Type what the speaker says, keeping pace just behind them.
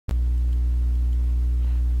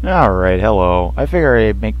Alright, hello. I figure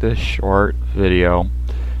I'd make this short video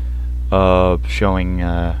of showing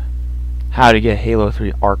how to get Halo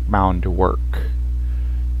 3 Arkbound to work,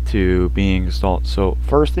 to being installed. So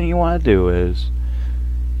first thing you want to do is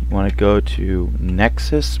you want to go to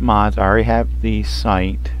Nexus Mods. I already have the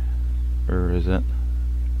site. Where is it?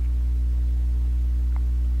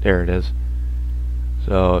 There it is.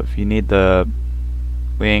 So if you need the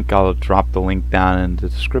link, I'll drop the link down in the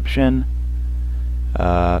description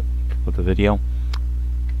with the video.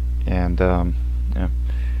 And yeah. And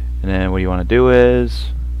then what you want to do is,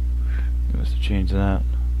 I must have changed that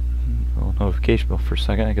notification bell for a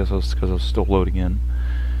second. I guess it was because I was still loading in.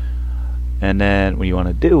 And then what you want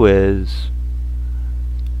to do is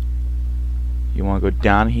you want to go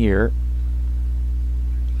down here.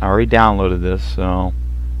 I already downloaded this, so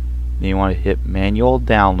then you want to hit manual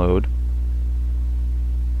download.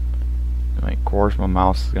 And of course my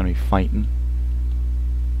mouse is going to be fighting.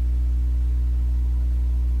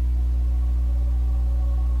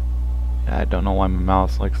 I don't know why my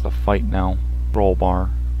mouse likes to fight now. Roll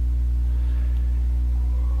bar.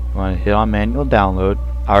 You want to hit on manual download.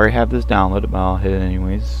 I already have this downloaded, but I'll hit it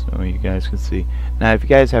anyways so you guys can see. Now if you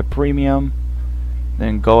guys have premium,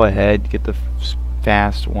 then go ahead, get the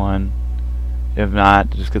fast one. If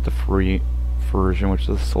not, just get the free version, which is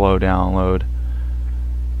a slow download.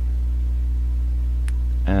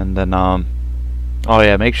 And then oh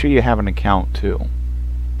yeah, make sure you have an account too.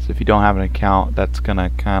 So if you don't have an account, that's gonna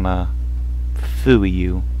kinda fool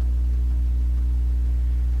you.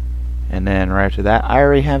 And then right after that, I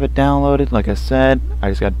already have it downloaded. Like I said, I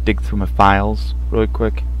just gotta dig through my files really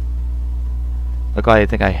quick. Luckily I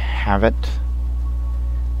think I have it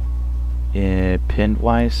pinned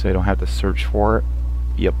wise, so I don't have to search for it.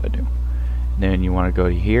 Yep, I do. And then you want to go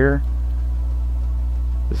to here.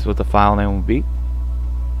 This is what the file name will be.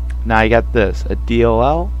 Now you got this, a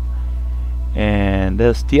DLL, and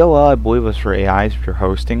this DLL I believe was for AIs if you're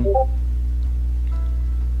hosting.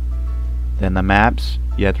 Then the maps,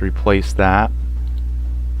 you have to replace that.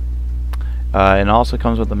 And it also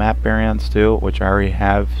comes with the map variants too, which I already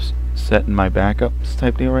have set in my backups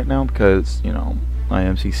type deal right now because, you know, my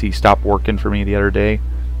MCC stopped working for me the other day.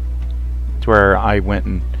 It's where I went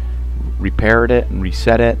and repaired it and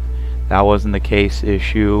reset it. That wasn't the case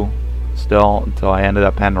issue still until I ended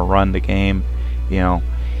up having to run the game, you know,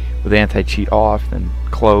 with anti-cheat off and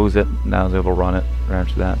close it, and I was able to run it right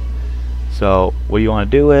after that. So what you want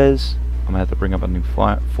to do is, I'm gonna have to bring up a new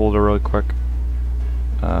folder really quick.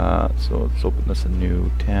 So let's open this a new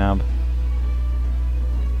tab.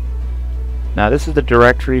 Now this is the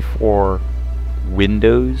directory for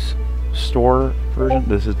Windows Store version.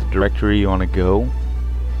 This is the directory you want to go.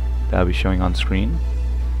 That'll be showing on screen.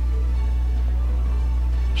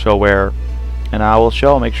 Show where, and I will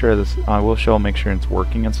show, make sure this, I will show, make sure it's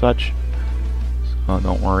working and such. So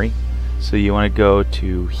don't worry. So you want to go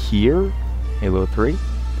to here, Halo 3.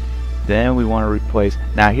 Then we want to replace.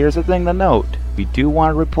 Now here's the thing to note: we do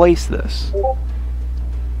want to replace this.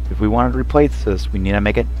 If we want to replace this, we need to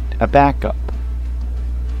make it a backup,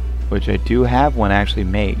 which I do have one actually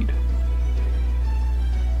made.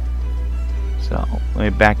 So let me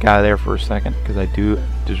back out of there for a second because I do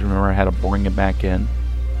just remember I had to bring it back in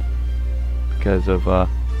because of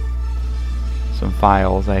some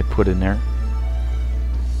files I put in there.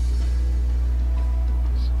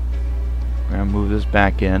 So we're gonna move this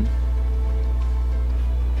back in,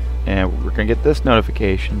 and we're gonna get this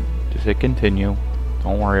notification. Just hit continue.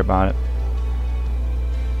 Don't worry about it.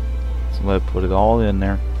 So let's put it all in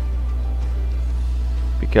there,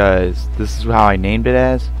 because this is how I named it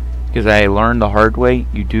as, because I learned the hard way.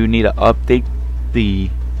 You do need to update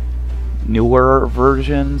the newer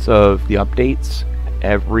versions of the updates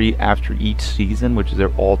after each season, which is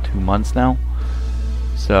all 2 months now.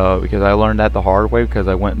 So because I learned that the hard way, because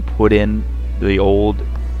I went and put in the old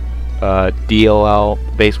DLL,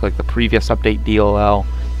 basically like the previous update DLL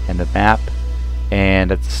and the map,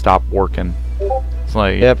 and it stopped working. It's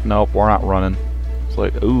like, yep, nope, we're not running. It's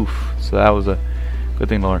like, oof. So that was a good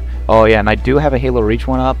thing to learn. Oh yeah, and I do have a Halo Reach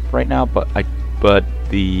one up right now, but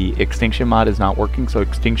the Extinction mod is not working, so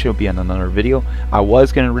Extinction will be in another video. I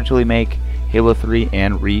was going to originally make Halo 3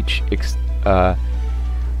 and Reach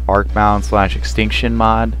Arkbound / Extinction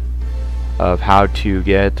mod of how to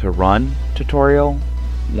get it to run tutorial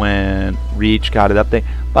when Reach got it update.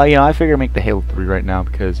 But you know, I figure make the Halo 3 right now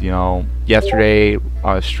because, you know, yesterday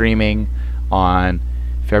I was streaming on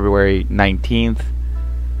February 19th,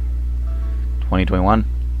 2021.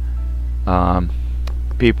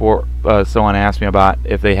 Someone asked me about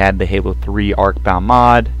if they had the Halo 3 Arkbound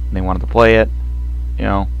mod and they wanted to play it, you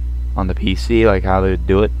know, on the PC, like how they would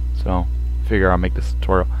do it. So figure I'll make this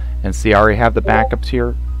tutorial. And see, I already have the backups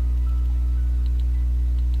here,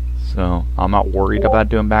 so I'm not worried about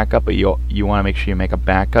doing backup, but you want to make sure you make a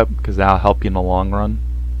backup because that'll help you in the long run.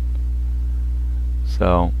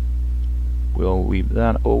 So we'll leave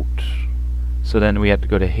that out. So then we have to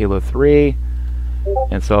go to Halo 3,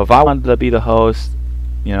 and so if I wanted to be the host,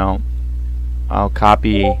 you know, I'll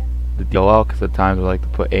copy the DLL because at times I like to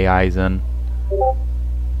put AIs in.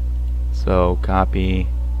 So copy,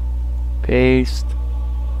 paste,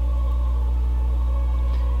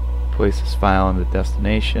 place this file in the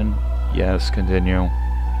destination. Yes, continue.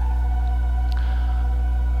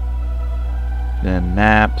 Then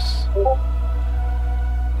maps,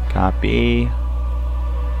 copy.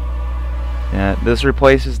 And this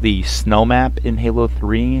replaces the snow map in Halo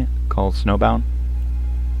 3 called Snowbound.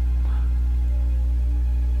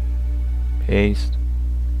 Paste.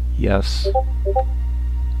 Yes.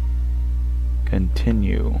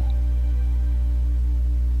 Continue.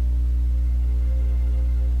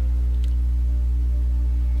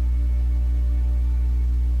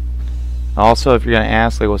 Also, if you're going to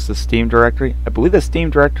ask, like, what's the Steam directory? I believe the Steam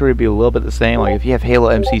directory would be a little bit the same. Like, if you have Halo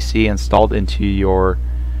MCC installed into your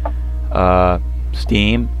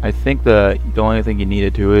Steam, I think the only thing you need to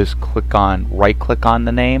do is right click on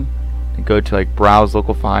the name and go to like browse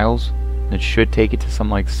local files. And it should take it to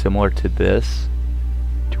something like similar to this,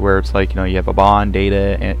 to where it's like, you know, you have a bond,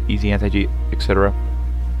 data, and easy anti-cheat, etc.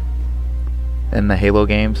 and the Halo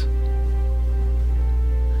games.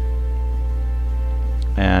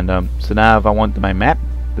 And so now if I want the map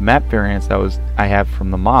variants I have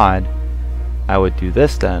from the mod, I would do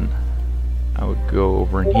this then. I would go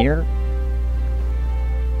over in here,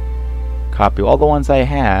 copy all the ones I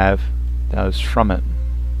have that was from it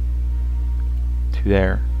to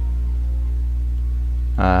there.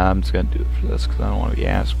 I'm just going to do it for this because I don't want to be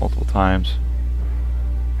asked multiple times.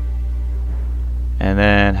 And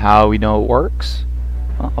then how we know it works?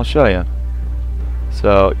 Well, I'll show you.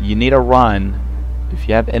 So you need to run, if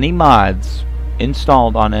you have any mods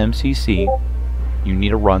installed on MCC, you need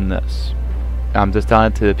to run this. I'm just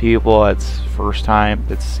telling it to the people that's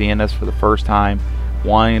seeing this for the first time,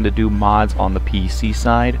 wanting to do mods on the PC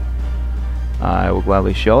side. I will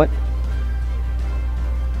gladly show it.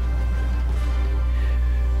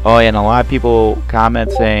 Oh yeah, and a lot of people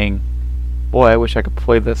comment saying, boy, I wish I could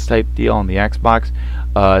play this type deal on the Xbox.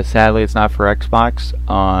 Sadly, it's not for Xbox.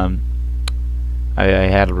 I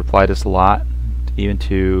had to reply to this a lot, even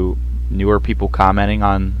to newer people commenting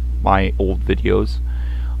on my old videos.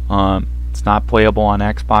 It's not playable on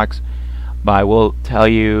Xbox, but I will tell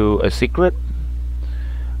you a secret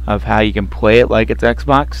of how you can play it like it's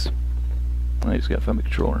Xbox. I just gotta find my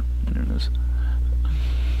controller. There it is.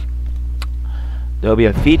 There'll be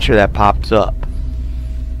a feature that pops up,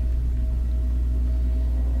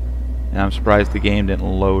 and I'm surprised the game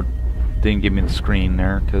didn't give me the screen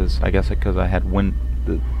there, because I had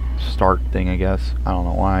the start thing, I guess. I don't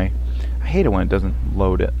know why. I hate it when it doesn't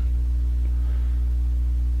load it.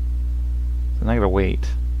 So I gotta wait,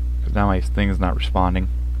 because now my thing is not responding.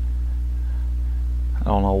 I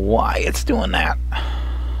don't know why it's doing that. I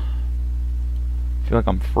feel like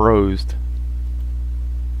I'm froze.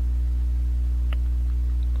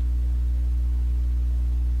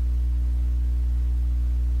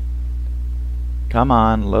 Come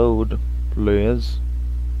on, load, please.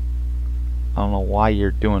 I don't know why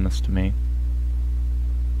you're doing this to me.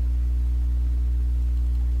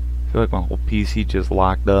 I feel like my whole PC just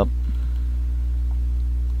locked up.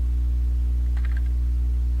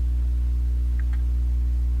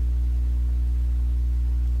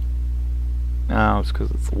 No, it's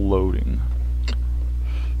because it's loading.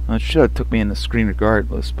 It should have took me in the screen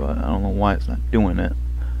regardless, but I don't know why it's not doing it.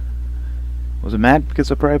 Was it mad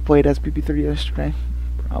because I probably played SPP3 yesterday?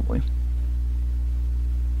 Probably.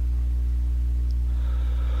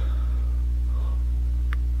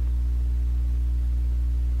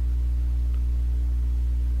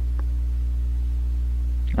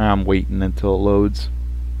 I'm waiting until it loads.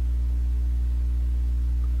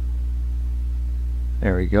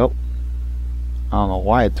 There we go. I don't know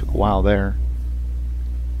why it took a while there.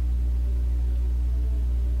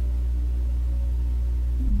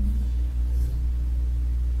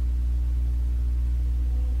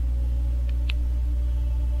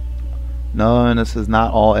 No, and this is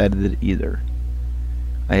not all edited either.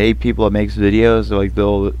 I hate people that makes videos like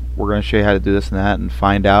we're going to show you how to do this and that, and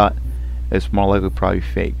find out it's more likely probably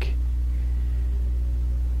fake.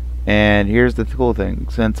 And here's the cool thing: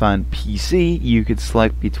 since on PC you could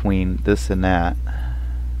select between this and that.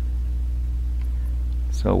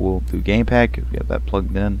 So we'll do Gamepad because we have that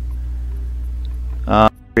plugged in.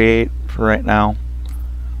 Create for right now.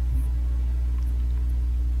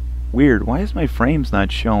 Weird, why is my frames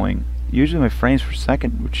not showing? Usually my frames per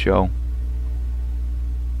second would show.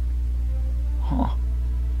 Huh.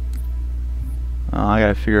 I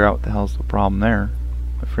gotta figure out what the hell's the problem there.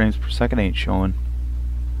 My frames per second ain't showing.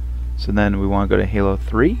 So then we want to go to Halo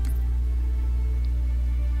 3.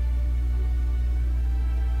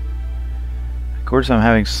 Of course I'm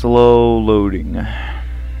having slow loading.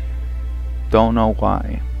 Don't know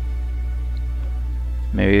why.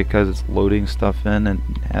 Maybe because it's loading stuff in and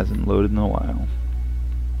hasn't loaded in a while.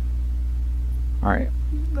 Alright,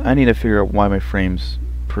 I need to figure out why my frames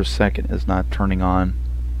per second is not turning on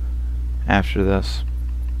after this.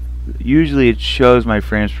 Usually it shows my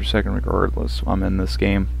frames per second regardless when I'm in this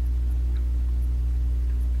game.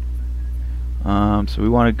 So we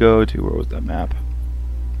want to go to, where was that map?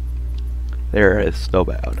 There it is,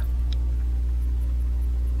 Snowbound.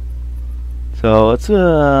 So let's you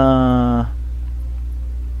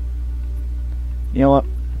know what?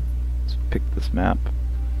 Let's pick this map.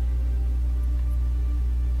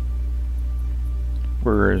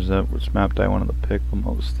 Where is that? Which map do I want to pick the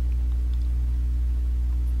most?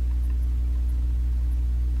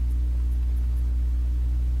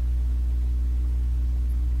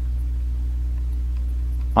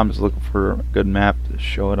 I'm just looking for a good map to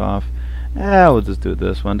show it off. We'll just do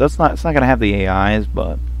this one. It's not gonna have the AIs,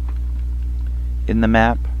 but in the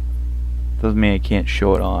map doesn't mean I can't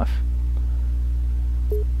show it off.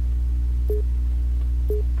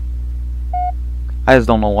 I just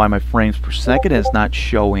don't know why my frames per second is not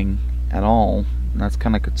showing at all. And that's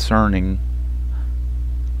kind of concerning.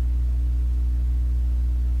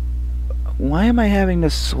 Why am I having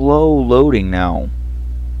this slow loading now?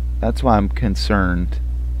 That's why I'm concerned.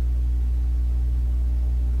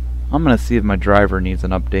 I'm gonna see if my driver needs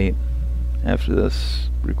an update after this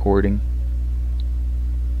recording.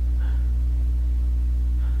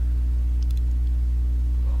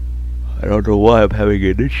 I don't know why I'm having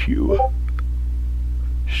an issue.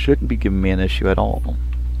 Shouldn't be giving me an issue at all.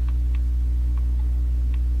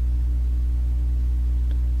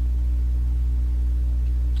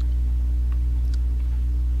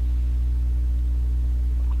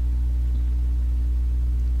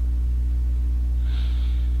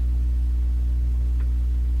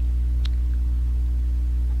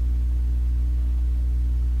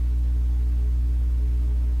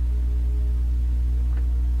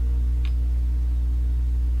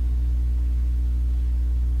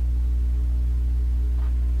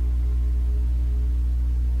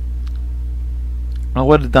 I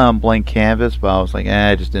would have done blank canvas, but I was like,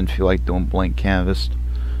 I just didn't feel like doing blank canvas.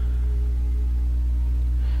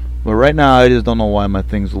 But right now, I just don't know why my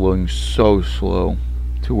thing's loading so slow,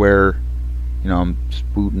 to where, you know, I'm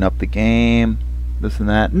just booting up the game, this and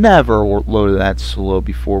that. Never loaded that slow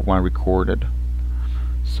before when I recorded.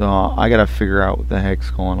 So I gotta figure out what the heck's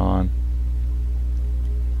going on.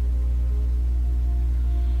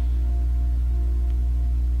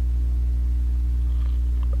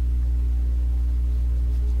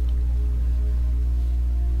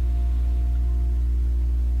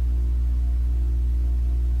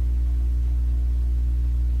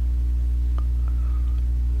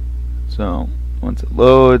 So once it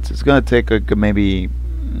loads, it's gonna take a maybe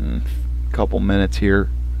couple minutes here,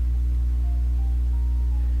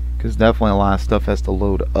 because definitely a lot of stuff has to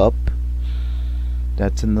load up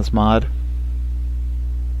that's in this mod,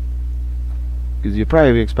 because you're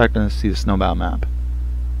probably expecting to see the Snowbound map,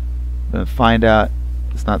 but find out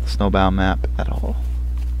it's not the Snowbound map at all.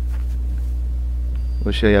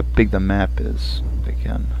 We'll show you how big the map is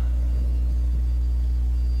again.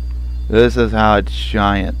 This is how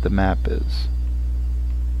giant the map is.